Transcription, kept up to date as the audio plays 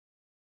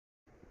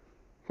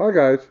Hi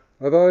guys,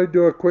 I thought I'd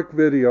do a quick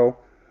video.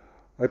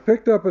 I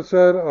picked up a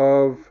set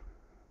of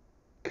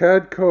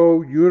Cad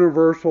Co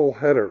Universal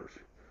headers.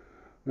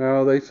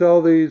 Now they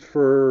sell these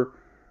for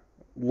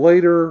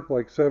later,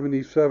 like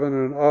 77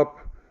 and up,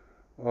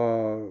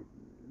 uh,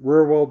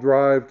 rear wheel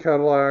drive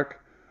Cadillac.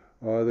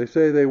 They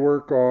say they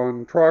work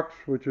on trucks,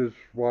 which is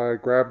why I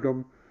grabbed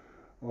them.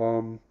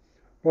 Um,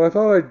 but I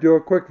thought I'd do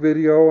a quick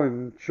video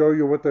and show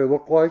you what they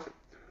look like.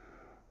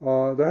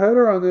 The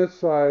header on this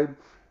side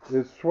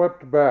is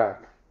swept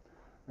back,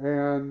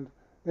 and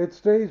it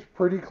stays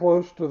pretty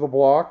close to the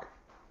block.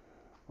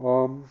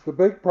 The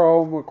big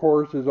problem, of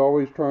course, is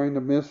always trying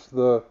to miss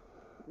the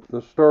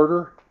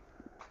starter,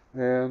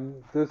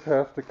 and this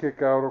has to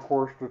kick out, of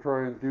course, to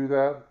try and do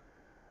that.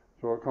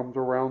 So it comes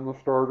around the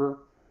starter.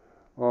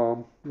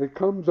 It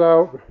comes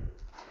out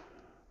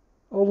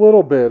a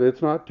little bit.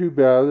 It's not too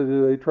bad.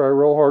 They try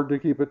real hard to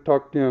keep it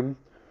tucked in.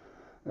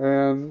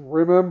 And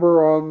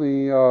remember on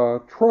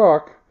the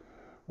truck,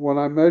 when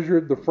I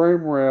measured the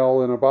frame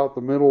rail in about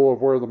the middle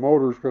of where the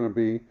motor's going to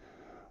be,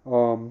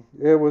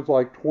 it was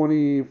like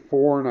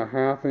 24 and a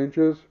half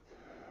inches.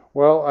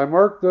 Well, I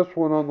marked this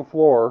one on the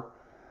floor,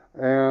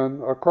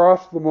 and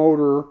across the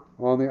motor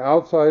on the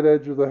outside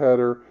edge of the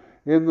header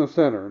in the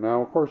center.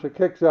 Now, of course, it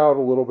kicks out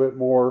a little bit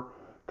more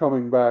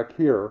coming back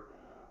here,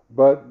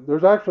 but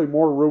there's actually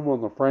more room on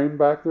the frame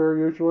back there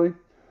usually.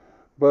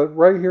 But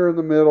right here in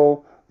the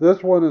middle,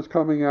 this one is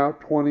coming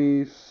out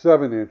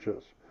 27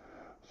 inches.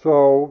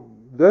 So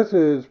this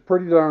is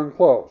pretty darn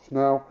close.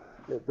 Now,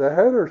 the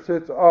header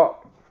sits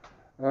up,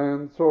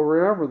 and so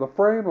remember, the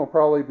frame will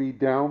probably be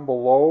down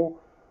below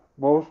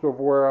most of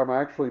where I'm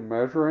actually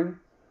measuring.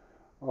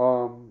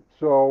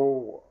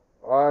 So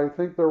I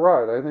think they're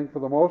right. I think for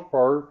the most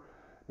part,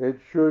 it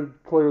should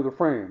clear the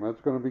frame.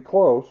 It's going to be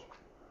close,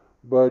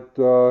 but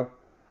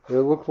it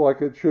looks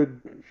like it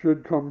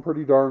should come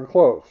pretty darn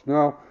close.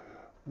 Now,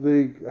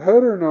 the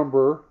header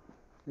number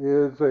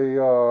is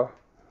a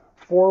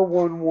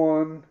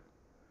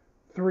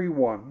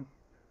 41131,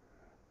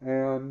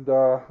 and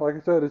like I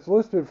said, it's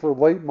listed for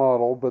late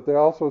model, but they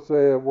also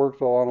say it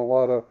works on a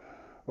lot of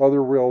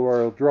other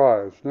real-world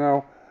drives.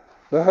 Now,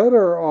 the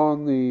header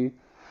on the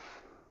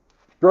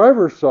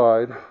driver's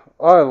side,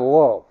 I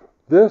love.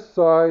 This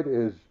side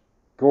is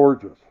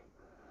gorgeous.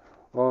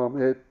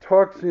 It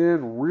tucks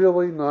in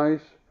really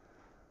nice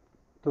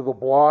to the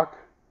block,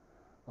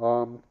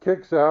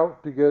 kicks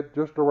out to get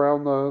just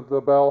around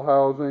the bell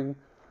housing.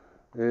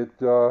 It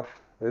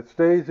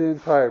stays in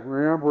tight.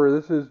 Remember,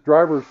 this is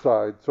driver's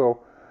side, so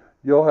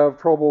you'll have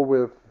trouble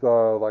with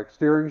like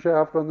steering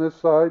shaft on this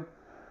side,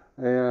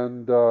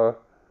 and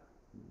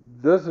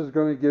this is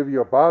going to give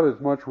you about as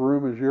much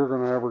room as you're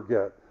going to ever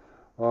get.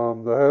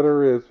 The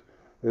header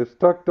is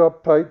tucked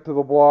up tight to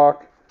the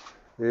block.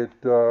 It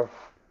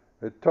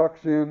it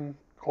tucks in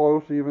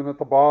close even at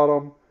the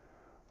bottom.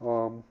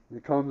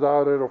 It comes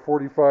out at a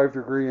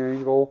 45-degree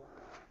angle.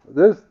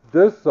 This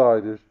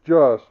side is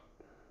just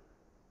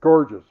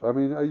gorgeous. I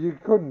mean, you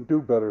couldn't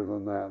do better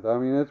than that. I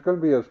mean, it's going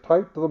to be as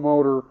tight to the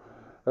motor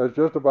as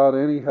just about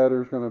any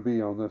header is going to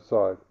be on this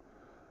side.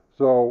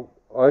 So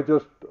I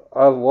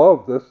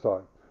love this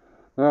side.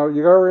 Now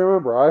you got to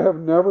remember, I have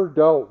never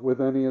dealt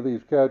with any of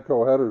these Cad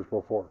Co headers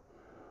before.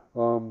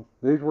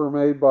 These were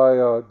made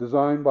by,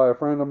 designed by a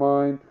friend of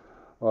mine.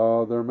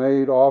 They're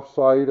made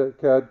off-site at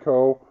Cad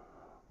Co.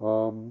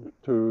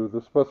 To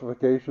the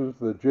specifications,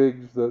 the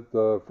jigs that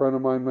a friend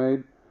of mine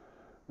made,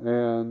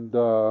 and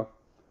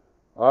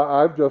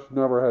I've just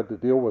never had to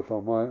deal with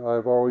them.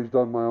 I've always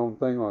done my own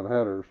thing on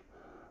headers,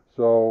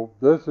 so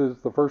this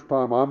is the first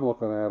time I'm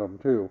looking at them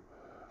too.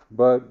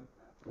 But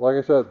like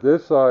I said,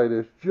 this side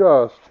is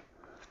just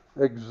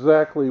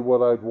exactly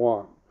what I'd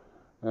want,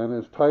 and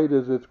as tight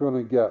as it's going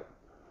to get.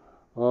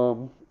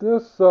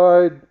 This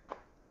side,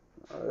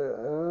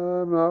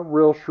 I'm not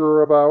real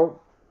sure about.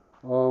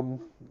 Um,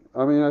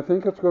 I mean, I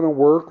think it's going to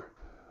work.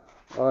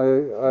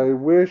 I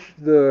wish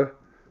the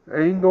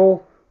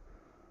angle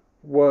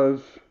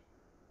was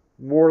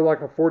more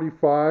like a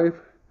 45.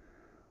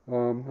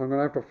 I'm going to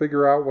have to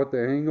figure out what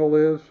the angle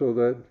is so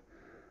that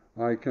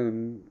I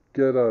can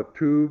get a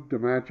tube to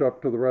match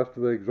up to the rest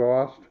of the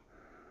exhaust.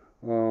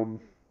 Um,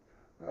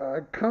 I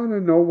kind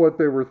of know what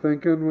they were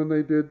thinking when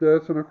they did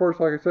this, and of course,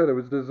 like I said, it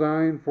was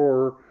designed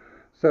for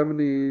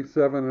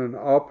 77 and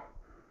up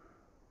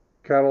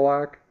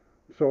Cadillac,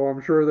 so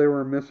I'm sure they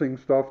were missing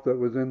stuff that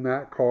was in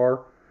that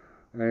car.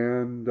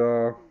 And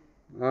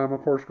I'm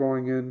of course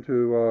going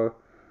into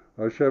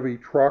a Chevy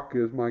truck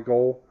is my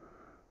goal.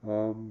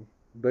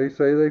 They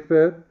say they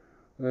fit.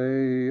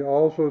 They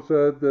also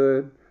said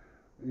that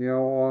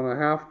on a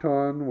half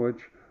ton,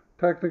 which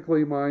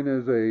technically mine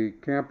is a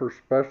camper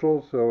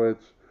special, so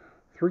it's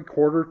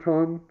 3/4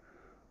 ton,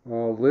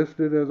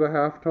 listed as a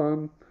half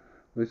ton.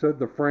 They said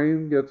the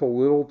frame gets a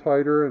little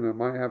tighter and it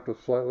might have to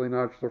slightly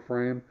notch the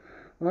frame.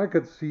 And I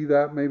could see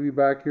that maybe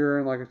back here.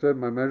 And like I said,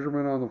 my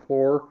measurement on the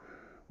floor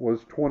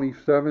was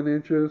 27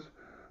 inches.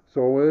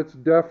 So it's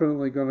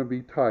definitely going to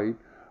be tight.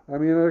 I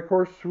mean, it of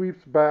course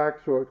sweeps back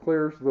so it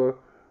clears the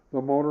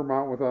motor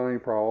mount without any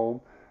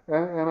problem.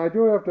 and I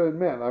do have to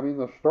admit, I mean,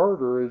 the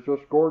starter is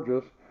just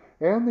gorgeous,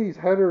 and these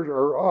headers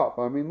are up.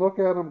 I mean, look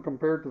at them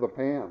compared to the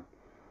pan.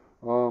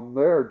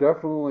 They're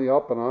definitely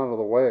up and out of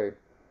the way.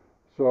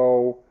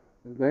 So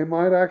they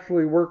might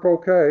actually work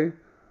okay.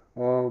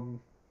 Um,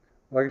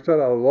 like I said,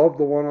 I love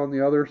the one on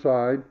the other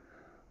side.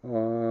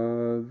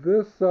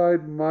 This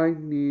side might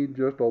need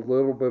just a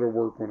little bit of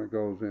work when it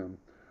goes in.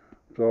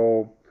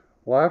 So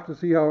we'll have to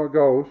see how it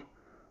goes.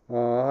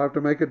 I'll have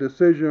to make a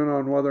decision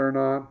on whether or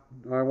not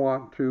I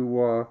want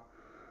to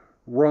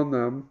run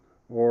them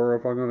or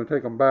if I'm going to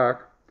take them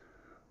back.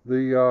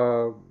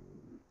 The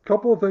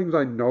couple of things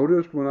I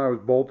noticed when I was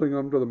bolting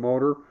them to the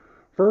motor.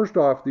 First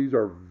off, these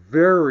are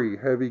very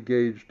heavy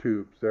gauge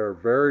tubes. They're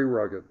very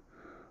rugged.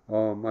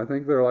 I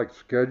think they're like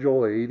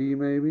Schedule 80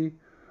 maybe.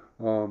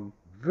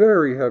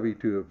 Very heavy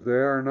tubes. They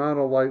are not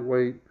a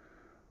lightweight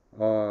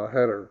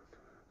header.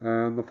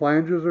 And the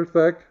flanges are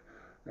thick,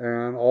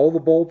 and all the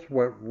bolts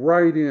went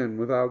right in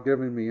without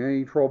giving me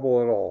any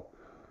trouble at all.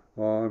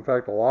 In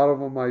fact, a lot of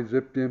them I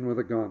zipped in with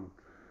a gun.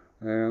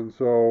 And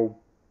so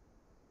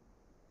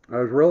I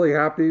was really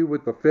happy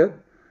with the fit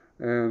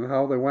and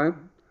how they went.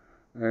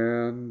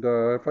 And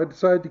if I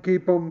decide to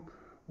keep them,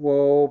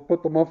 we'll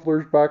put the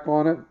mufflers back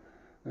on it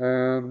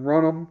and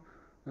run them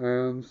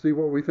and see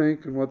what we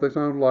think and what they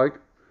sound like.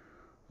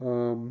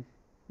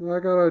 I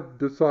gotta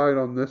decide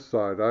on this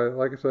side.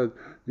 Like I said,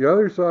 the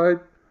other side,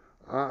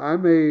 I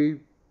may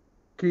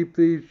keep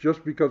these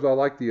just because I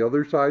like the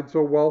other side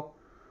so well.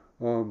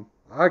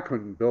 I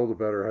couldn't build a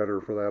better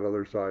header for that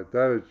other side.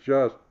 That is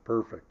just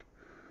perfect.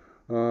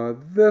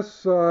 This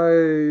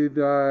side,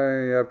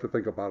 I have to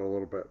think about a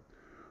little bit.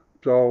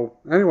 So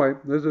anyway,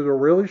 this is a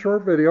really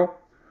short video.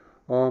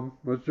 I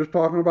was just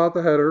talking about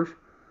the headers.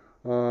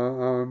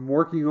 I'm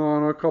working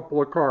on a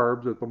couple of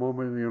carbs at the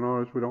moment. You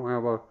notice we don't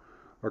have a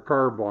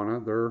carb on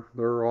it.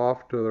 They're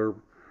off to their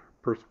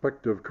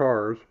prospective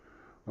cars.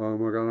 I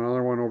got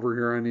another one over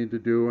here I need to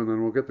do, and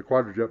then we'll get the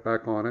quadrijet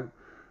back on it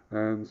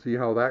and see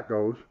how that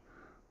goes.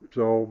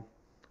 So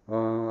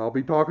I'll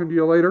be talking to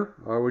you later.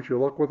 I wish you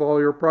luck with all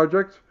your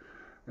projects.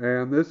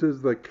 And this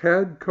is the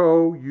Cad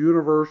Co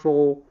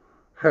Universal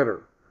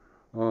header.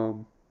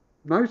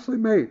 Nicely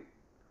made.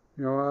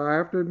 You know, I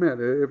have to admit,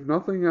 if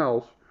nothing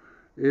else,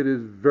 it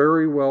is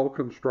very well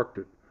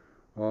constructed.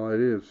 It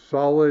is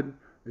solid.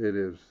 It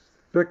is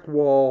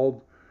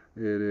thick-walled.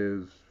 It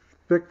is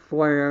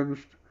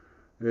thick-flanged.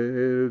 It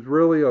is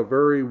really a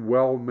very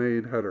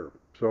well-made header.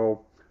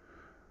 So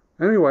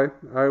anyway,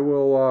 I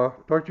will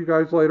talk to you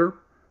guys later,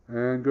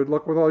 and good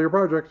luck with all your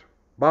projects.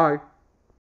 Bye.